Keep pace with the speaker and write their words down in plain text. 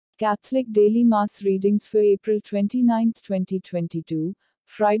Catholic Daily Mass Readings for April 29, 2022,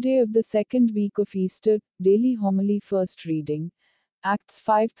 Friday of the second week of Easter, Daily Homily. First reading, Acts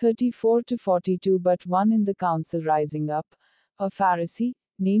 5:34-42. But one in the council rising up, a Pharisee,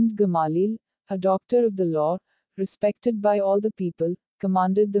 named Gamaliel, a doctor of the law, respected by all the people,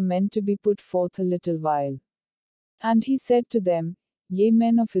 commanded the men to be put forth a little while. And he said to them, Ye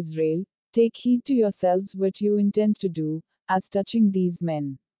men of Israel, take heed to yourselves what you intend to do, as touching these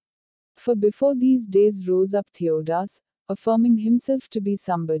men. For before these days rose up Theodas, affirming himself to be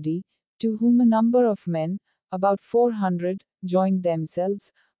somebody, to whom a number of men, about 400, joined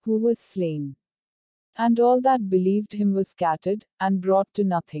themselves, who was slain. And all that believed him was scattered, and brought to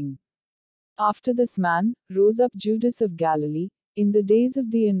nothing. After this man, rose up Judas of Galilee, in the days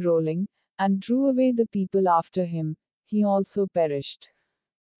of the enrolling, and drew away the people after him, he also perished.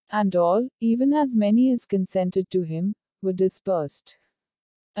 And all, even as many as consented to him, were dispersed.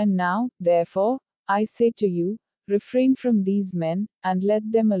 And now, therefore, I say to you, refrain from these men, and let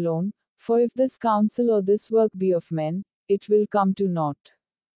them alone, for if this counsel or this work be of men, it will come to naught.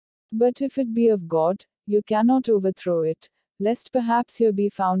 But if it be of God, you cannot overthrow it, lest perhaps you be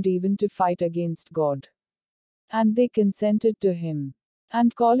found even to fight against God. And they consented to him.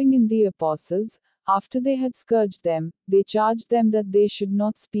 And calling in the apostles, after they had scourged them, they charged them that they should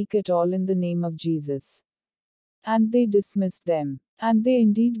not speak at all in the name of Jesus. And they dismissed them. And they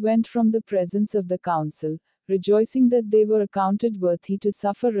indeed went from the presence of the council, rejoicing that they were accounted worthy to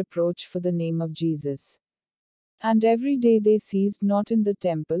suffer reproach for the name of Jesus. And every day they ceased not in the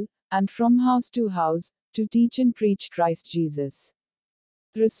temple, and from house to house, to teach and preach Christ Jesus.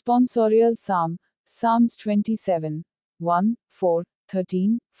 Responsorial Psalm, Psalms 27, 1, 4,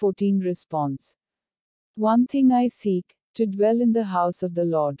 13, 14. Response. One thing I seek, to dwell in the house of the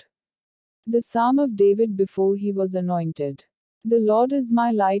Lord. The Psalm of David before he was anointed. The Lord is my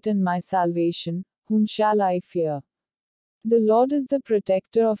light and my salvation, whom shall I fear? The Lord is the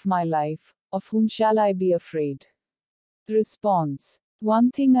protector of my life, of whom shall I be afraid? Response. One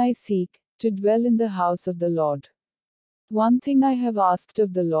thing I seek, to dwell in the house of the Lord. One thing I have asked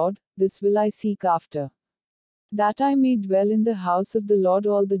of the Lord, this will I seek after. That I may dwell in the house of the Lord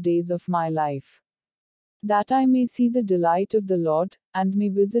all the days of my life. That I may see the delight of the Lord, and may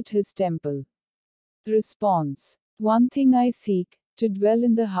visit his temple. Response. One thing I seek, to dwell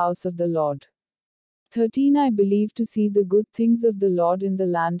in the house of the Lord. 13. I believe to see the good things of the Lord in the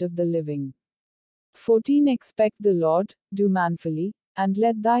land of the living. 14. Expect the Lord, do manfully, and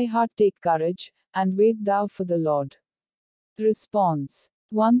let thy heart take courage, and wait thou for the Lord. Response.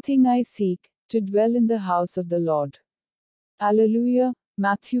 One thing I seek, to dwell in the house of the Lord. Alleluia.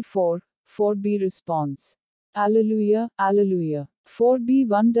 Matthew 4, 4b. Response. Alleluia, Alleluia. 4b.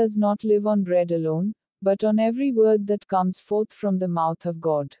 One does not live on bread alone, but on every word that comes forth from the mouth of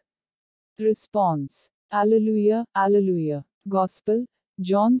God. Response. Alleluia, Alleluia. Gospel,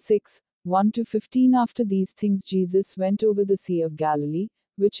 John 6, 1-15. After these things Jesus went over the Sea of Galilee,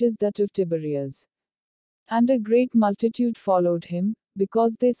 which is that of Tiberias. And a great multitude followed him,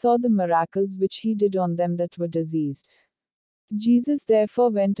 because they saw the miracles which he did on them that were diseased. Jesus therefore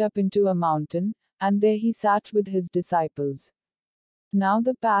went up into a mountain, and there he sat with his disciples. Now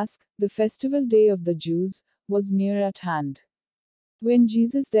the Pasch, the festival day of the Jews, was near at hand. When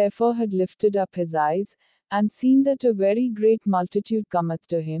Jesus therefore had lifted up his eyes, and seen that a very great multitude cometh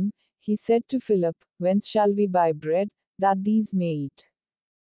to him, he said to Philip, Whence shall we buy bread, that these may eat?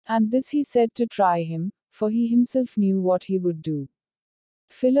 And this he said to try him, for he himself knew what he would do.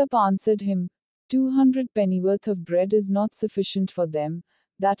 Philip answered him, 200 pennyworth of bread is not sufficient for them,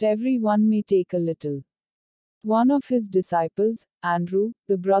 that every one may take a little. One of his disciples, Andrew,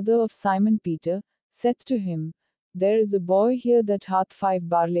 the brother of Simon Peter, saith to him, There is a boy here that hath 5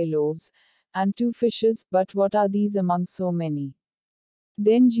 barley loaves, and 2 fishes, but what are these among so many?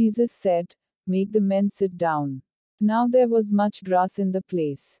 Then Jesus said, Make the men sit down. Now there was much grass in the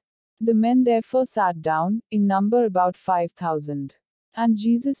place. The men therefore sat down, in number about 5,000. And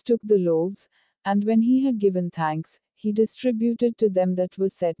Jesus took the loaves, and when he had given thanks, he distributed to them that were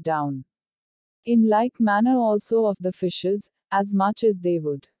set down. In like manner also of the fishes, as much as they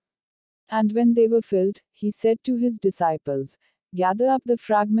would. And when they were filled, he said to his disciples, Gather up the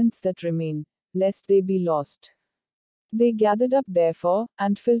fragments that remain, lest they be lost. They gathered up therefore,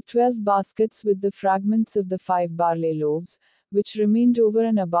 and filled 12 baskets with the fragments of the 5 barley loaves, which remained over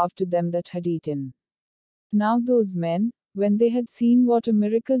and above to them that had eaten. Now those men, when they had seen what a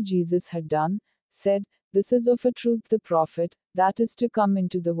miracle Jesus had done, said, This is of a truth the prophet, that is to come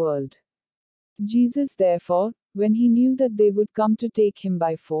into the world. Jesus therefore, when he knew that they would come to take him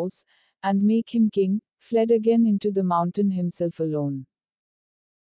by force, and make him king, fled again into the mountain himself alone.